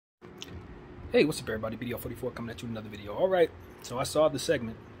Hey, what's up everybody, BDL44 coming at you with another video. Alright, so I saw the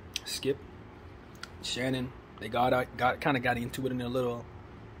segment, Skip, Shannon, they kind of got into it in a little,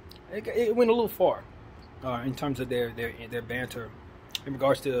 it went a little far in terms of their banter in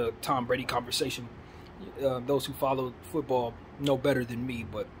regards to Tom Brady conversation. Those who follow football know better than me,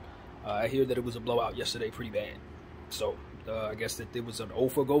 but I hear that it was a blowout yesterday pretty bad. So I guess that it was an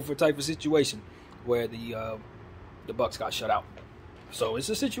over-gopher type of situation where the Bucks got shut out. So it's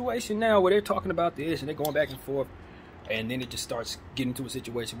a situation now where they're talking about this and they're going back and forth, and then it just starts getting to a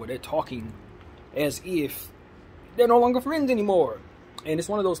situation where they're talking as if they're no longer friends anymore. And it's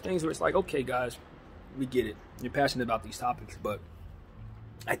one of those things where it's like, okay guys, we get it, you're passionate about these topics, but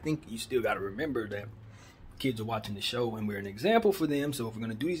I think you still got to remember that kids are watching the show and we're an example for them. So if we're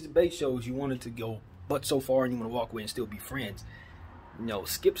going to do these debate shows, you want it to go but so far and you want to walk away and still be friends. You know,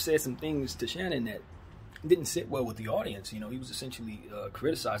 Skip said some things to Shannon that didn't sit well with the audience. You know, he was essentially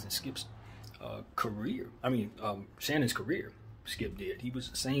criticizing Skip's career. I mean, Shannon's career. Skip did. He was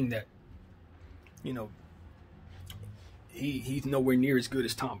saying that, you know, he's nowhere near as good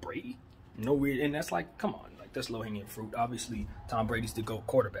as Tom Brady. Nowhere, and that's like, come on, like that's low-hanging fruit. Obviously, Tom Brady's the GOAT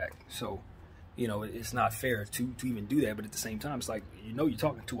quarterback, so you know it's not fair to even do that. But at the same time, it's like, you know, you're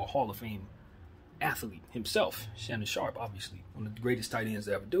talking to a Hall of Fame athlete himself, Shannon Sharp, obviously one of the greatest tight ends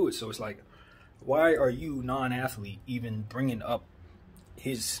to ever do it. So it's like, why are you, non-athlete, even bringing up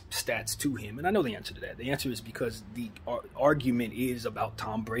his stats to him? And I know the answer to that. The answer is because the argument is about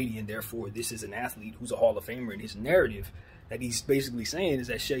Tom Brady, and therefore this is an athlete who's a Hall of Famer, and his narrative that he's basically saying is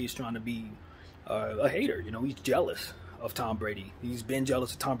that Shay is trying to be a hater. You know, he's jealous of Tom Brady. He's been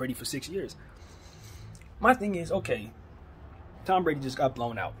jealous of Tom Brady for 6 years. My thing is, okay, Tom Brady just got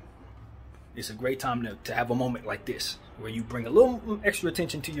blown out. It's a great time to have a moment like this where you bring a little extra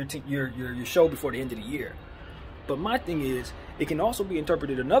attention to your show before the end of the year. But my thing is, it can also be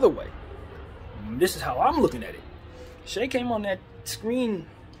interpreted another way. This is how I'm looking at it. Shay came on that screen,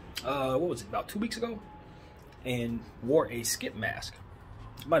 what was it, about 2 weeks ago, and wore a Skip mask.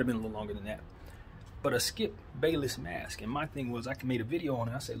 It might have been a little longer than that, but a Skip Bayless mask. And my thing was, I made a video on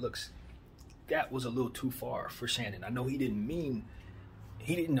it. I said, look, that was a little too far for Shannon. I know he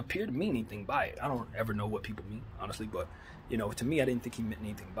didn't appear to mean anything by it. I don't ever know what people mean, honestly, but you know, to me, I didn't think he meant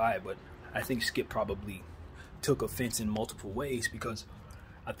anything by it. But I think Skip probably took offense in multiple ways, because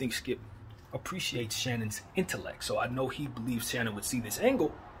I think Skip appreciates Shannon's intellect. So I know he believes Shannon would see this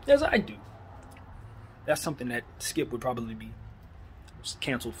angle as I do. That's something that Skip would probably be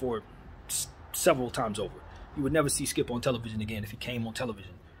canceled for several times over. You would never see Skip on television again if he came on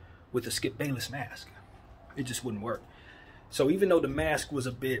television with a Skip Bayless mask. It just wouldn't work. So even though the mask was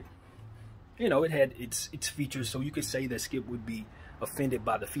a bit, you know, it had its features, so you could say that Skip would be offended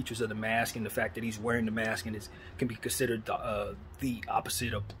by the features of the mask and the fact that he's wearing the mask, and it can be considered the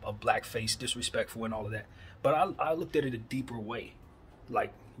opposite of blackface, disrespectful and all of that. But I looked at it a deeper way.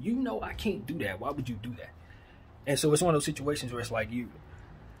 Like, you know, I can't do that. Why would you do that? And so it's one of those situations where it's like, you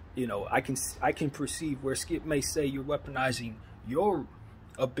know, I can perceive where Skip may say you're weaponizing your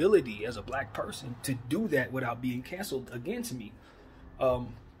ability as a black person to do that without being canceled against me,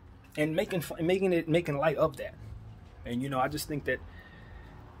 and making light of that. And you know, I just think that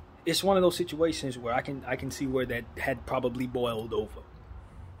it's one of those situations where I can see where that had probably boiled over,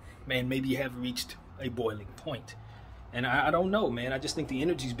 man. Maybe you have reached a boiling point, and I don't know, man. I just think the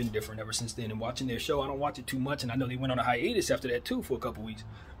energy's been different ever since then. And watching their show, I don't watch it too much, and I know they went on a hiatus after that too for a couple weeks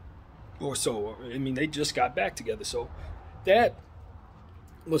or so. I mean, they just got back together, so that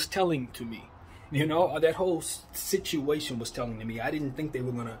was telling to me, you know, that whole situation was telling to me. I didn't think they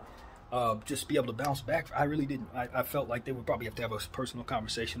were gonna just be able to bounce back. I really didn't. I felt like they would probably have to have a personal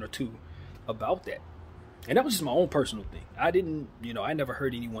conversation or two about that, and that was just my own personal thing. I didn't, you know, I never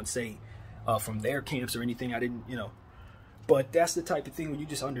heard anyone say from their camps or anything. I didn't, you know, but that's the type of thing where you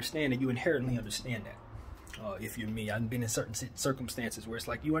just understand, and you inherently understand that. If you're me, I've been in certain circumstances where it's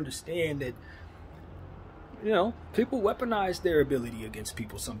like you understand that, you know, people weaponize their ability against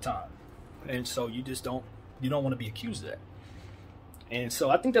people sometimes, and so you don't want to be accused of that. And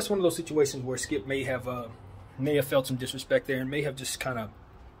so I think that's one of those situations where Skip may have felt some disrespect there, and may have just kind of,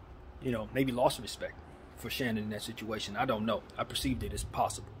 you know, maybe lost respect for Shannon in that situation. I don't know. I perceived it as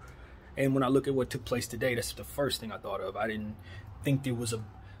possible. And when I look at what took place today, that's the first thing I thought of. I didn't think there was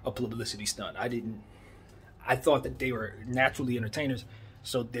a publicity stunt. I thought that they were naturally entertainers,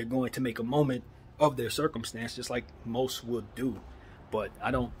 so they're going to make a moment of their circumstance, just like most would do. But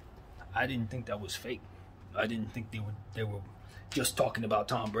I didn't think that was fake. I didn't think they were just talking about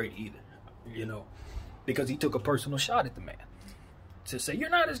Tom Brady either, you know, because he took a personal shot at the man to say, you're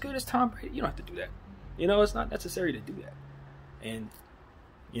not as good as Tom Brady. You don't have to do that. You know, it's not necessary to do that. And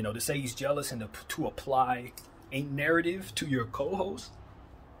You know, to say he's jealous and to apply a narrative to your co-host.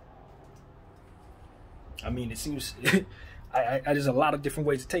 I mean, it seems there's a lot of different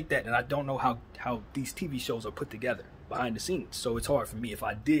ways to take that, and I don't know how these TV shows are put together behind the scenes. So it's hard for me. If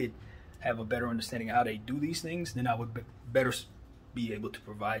I did have a better understanding of how they do these things, then I would better be able to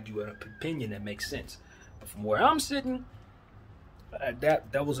provide you an opinion that makes sense. But from where I'm sitting,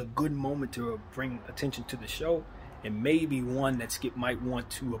 that was a good moment to bring attention to the show, and maybe one that Skip might want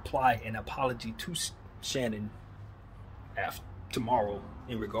to apply an apology to Shannon after tomorrow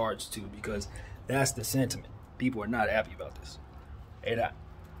in regards to, because that's the sentiment. People are not happy about this, and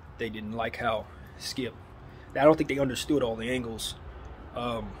they didn't like how Skip. I don't think they understood all the angles.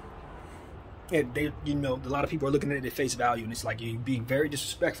 And they, you know, a lot of people are looking at it at face value, and it's like you're being very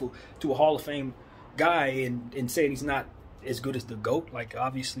disrespectful to a Hall of Fame guy and saying he's not as good as the GOAT. Like,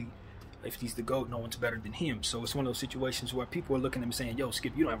 obviously, if he's the GOAT, no one's better than him. So it's one of those situations where people are looking at him saying, yo,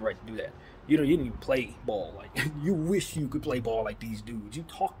 Skip, you don't have a right to do that. You didn't even play ball. Like, you wish you could play ball like these dudes. You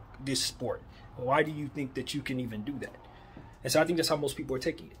talk this sport. Why do you think that you can even do that? And so I think that's how most people are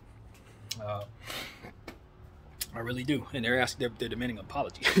taking it. I really do. And they're demanding an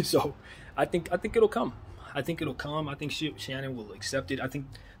apology. So I think it'll come. I think it'll come. I think Shannon will accept it. I think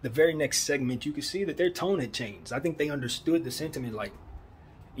the very next segment, you can see that their tone had changed. I think they understood the sentiment, like,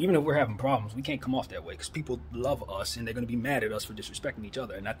 even if we're having problems, we can't come off that way because people love us and they're going to be mad at us for disrespecting each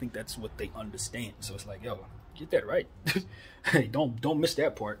other. And I think that's what they understand. So it's like, yo, get that right. Hey, don't miss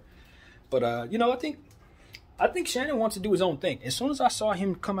that part. But, you know, I think Shannon wants to do his own thing. As soon as I saw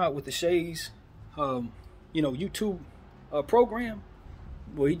him come out with the Shay's, you know, YouTube program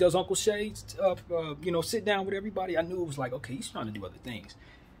where he does Uncle Shay's, you know, sit down with everybody, I knew it was like, okay, he's trying to do other things.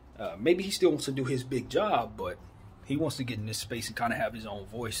 Maybe he still wants to do his big job, but he wants to get in this space and kind of have his own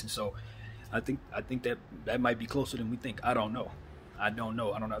voice. And so I think that might be closer than we think. I don't know. I don't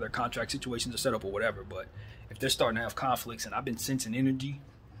know their contract situations are set up or whatever, but if they're starting to have conflicts, and I've been sensing energy,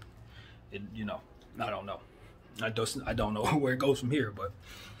 you know, I don't know. I don't know where it goes from here, but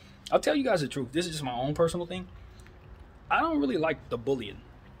I'll tell you guys the truth. This is just my own personal thing. I don't really like the bullying.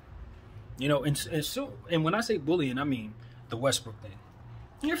 You know, and when I say bullying, I mean the Westbrook thing.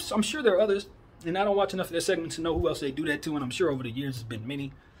 I'm sure there are others, and I don't watch enough of their segments to know who else they do that to, and I'm sure over the years there's been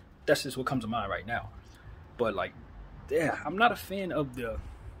many. That's just what comes to mind right now. But, like, yeah, I'm not a fan of the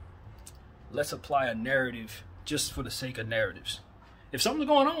let's apply a narrative just for the sake of narratives. If something's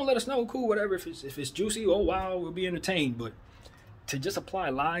going on, let us know. Cool, whatever. If it's juicy, oh wow, we'll be entertained. But to just apply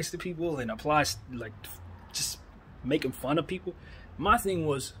lies to people and apply, like, just making fun of people, my thing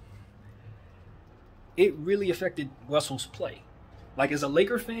was, it really affected Russell's play. Like, as a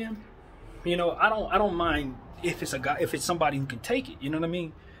Laker fan, you know, I don't mind if it's somebody who can take it. You know what I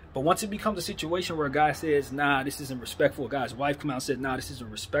mean? But once it becomes a situation where a guy says, nah, this isn't respectful, a guy's wife come out and said, nah, this isn't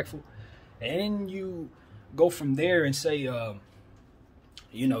respectful, and you go from there and say,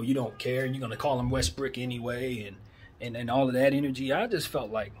 you know, you don't care, and you're going to call him Westbrook anyway, and all of that energy, I just felt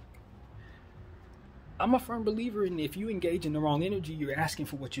like, I'm a firm believer in if you engage in the wrong energy, you're asking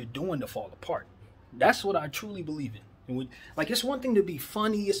for what you're doing to fall apart. That's what I truly believe in. And like, it's one thing to be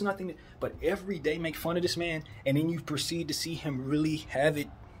funny, it's nothing, but every day make fun of this man, and then you proceed to see him really have it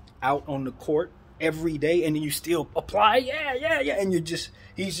out on the court every day, and then you still apply, yeah, and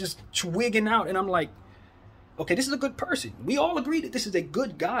he's just twigging out, and I'm like, okay, this is a good person. We all agree that this is a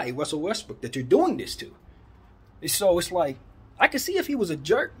good guy, Russell Westbrook, that you're doing this to. So it's like, I could see if he was a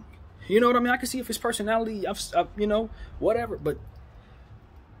jerk, you know what I mean? I could see if his personality, you know, whatever, but,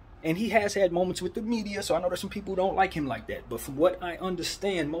 and he has had moments with the media, so I know there's some people who don't like him like that, but from what I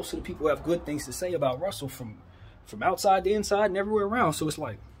understand, most of the people have good things to say about Russell from outside to inside and everywhere around, so it's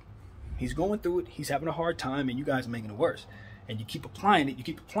like, he's going through it, he's having a hard time, and you guys are making it worse. And you keep applying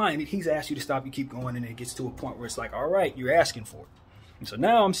it, he's asked you to stop, you keep going, and it gets to a point where it's like, all right, you're asking for it. And so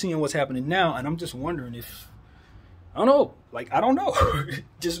now I'm seeing what's happening now, and I'm just wondering if, I don't know, like, I don't know. It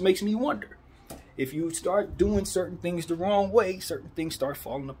just makes me wonder. If you start doing certain things the wrong way, certain things start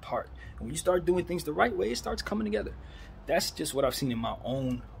falling apart. And when you start doing things the right way, it starts coming together. That's just what I've seen in my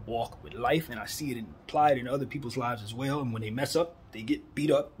own walk with life, and I see it applied in other people's lives as well. And when they mess up, they get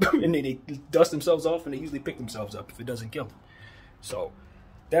beat up, and then they dust themselves off, and they usually pick themselves up if it doesn't kill them. So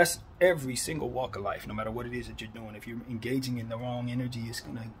that's every single walk of life, no matter what it is that you're doing. If you're engaging in the wrong energy, it's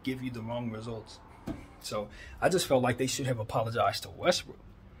going to give you the wrong results. So I just felt like they should have apologized to Westbrook.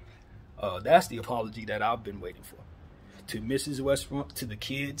 That's the apology that I've been waiting for. To Mrs. Westbrook, to the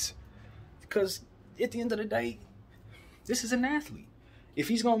kids. Because at the end of the day, this is an athlete. If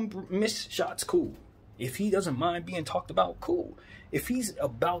he's going to miss shots, cool. If he doesn't mind being talked about, cool. If he's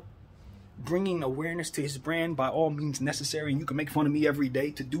about bringing awareness to his brand by all means necessary, and you can make fun of me every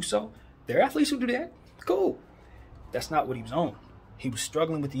day to do so. There are athletes who do that. Cool. That's not what he was on. He was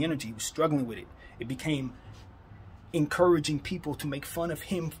struggling with the energy. He was struggling with it. It became encouraging people to make fun of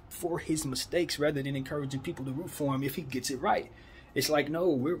him for his mistakes rather than encouraging people to root for him if he gets it right. It's like, no,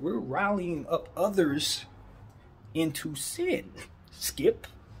 we're rallying up others into sin. Skip,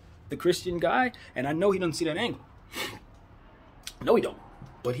 the Christian guy, and I know he doesn't see that angle. No, he don't.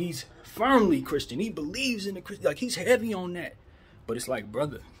 But he's firmly Christian. He believes in the Christian. Like, he's heavy on that. But it's like,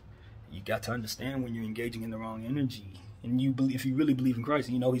 brother, you got to understand when you're engaging in the wrong energy. And you believe, if you really believe in Christ,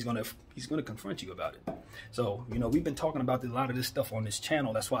 you know he's gonna confront you about it. So, you know, we've been talking about a lot of this stuff on this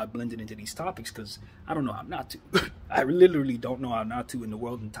channel. That's why I blended into these topics, because I don't know how not to. I literally don't know how not to in the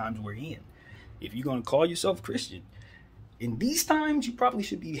world and times we're in. If you're gonna call yourself Christian, in these times, you probably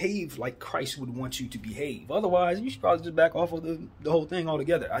should behave like Christ would want you to behave. Otherwise, you should probably just back off of the whole thing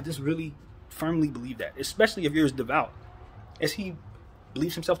altogether. I just really firmly believe that, especially if you're as devout as he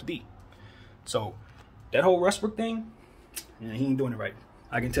believes himself to be. So that whole Westbrook thing, yeah, he ain't doing it right.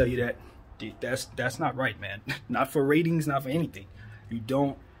 I can tell you that. That's not right, man. Not for ratings, not for anything. You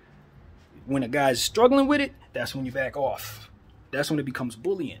don't. When a guy's struggling with it, that's when you back off. That's when it becomes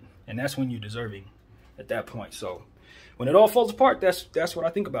bullying, and that's when you're deserving at that point. So when it all falls apart, that's what I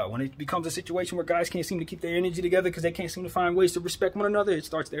think about. When it becomes a situation where guys can't seem to keep their energy together because they can't seem to find ways to respect one another, it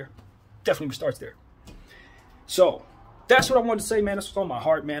starts there. Definitely starts there. So that's what I wanted to say, man. That's what's on my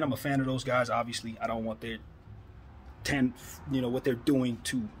heart, man. I'm a fan of those guys. Obviously, I don't want their what they're doing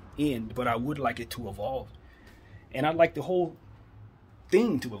to end, but I would like it to evolve. And I'd like the whole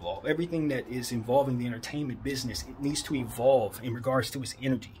thing to evolve. Everything that is involving the entertainment business, it needs to evolve in regards to its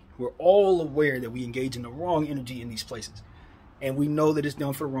energy. We're all aware that we engage in the wrong energy in these places. And we know that it's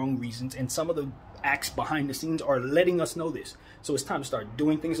done for the wrong reasons. And some of the acts behind the scenes are letting us know this. So it's time to start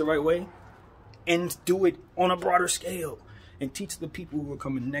doing things the right way and do it on a broader scale and teach the people who are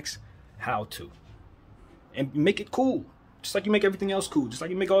coming next how to. And make it cool. Just like you make everything else cool. Just like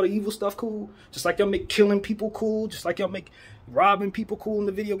you make all the evil stuff cool. Just like y'all make killing people cool. Just like y'all make robbing people cool in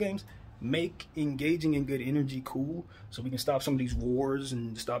the video games. Make engaging in good energy cool, so we can stop some of these wars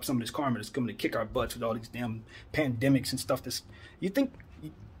and stop some of this karma that's coming to kick our butts with all these damn pandemics and stuff.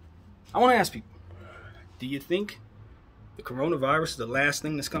 I want to ask people, do you think the coronavirus is the last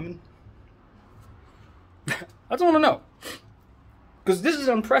thing that's coming? I just want to know. Because this is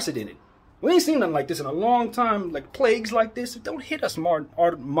unprecedented. We ain't seen nothing like this in a long time, like plagues like this. Don't hit us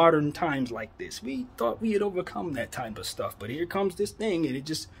modern times like this. We thought we had overcome that type of stuff, but here comes this thing, and it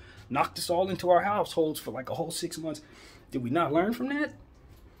just knocked us all into our households for like a whole 6 months. Did we not learn from that?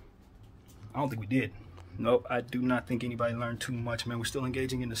 I don't think we did. Nope, I do not think anybody learned too much, man. We're still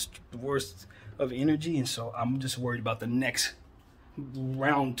engaging in the worst of energy, and so I'm just worried about the next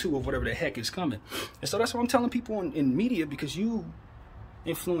round 2 of whatever the heck is coming. And so that's what I'm telling people in media, because you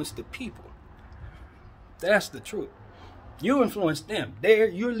influence the people. That's the truth. You influence them.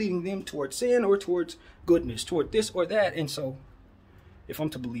 You're leading them towards sin or towards goodness, toward this or that. And so if I'm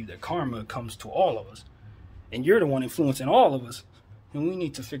to believe that karma comes to all of us, and you're the one influencing all of us, then we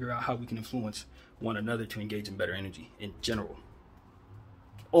need to figure out how we can influence one another to engage in better energy in general.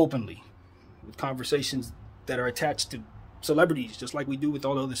 Openly. With conversations that are attached to celebrities, just like we do with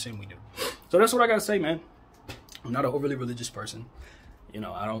all the other sin we do. So that's what I got to say, man. I'm not an overly religious person. You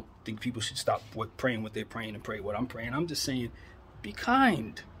know, I don't think people should stop praying what they're praying and pray what I'm praying. I'm just saying, be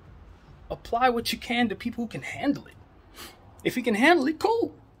kind. Apply what you can to people who can handle it. If he can handle it,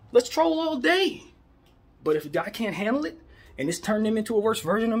 cool. Let's troll all day. But if a guy can't handle it, and it's turned him into a worse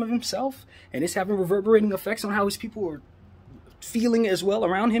version of himself, and it's having reverberating effects on how his people are feeling as well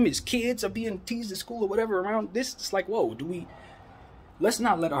around him, his kids are being teased at school or whatever around this, it's like, whoa, let's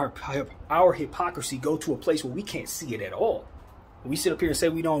not let our hypocrisy go to a place where we can't see it at all. We sit up here and say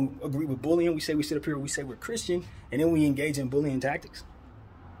we don't agree with bullying. We sit up here and we say we're Christian, and then we engage in bullying tactics.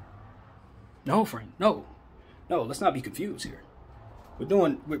 No, friend, no. Let's not be confused here.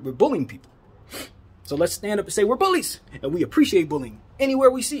 We're bullying people. So let's stand up and say we're bullies, and we appreciate bullying anywhere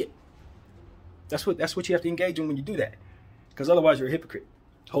we see it. That's what you have to engage in when you do that, because otherwise you're a hypocrite.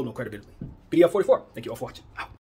 Hold no credibility. BDL 44. Thank you all for watching. Out.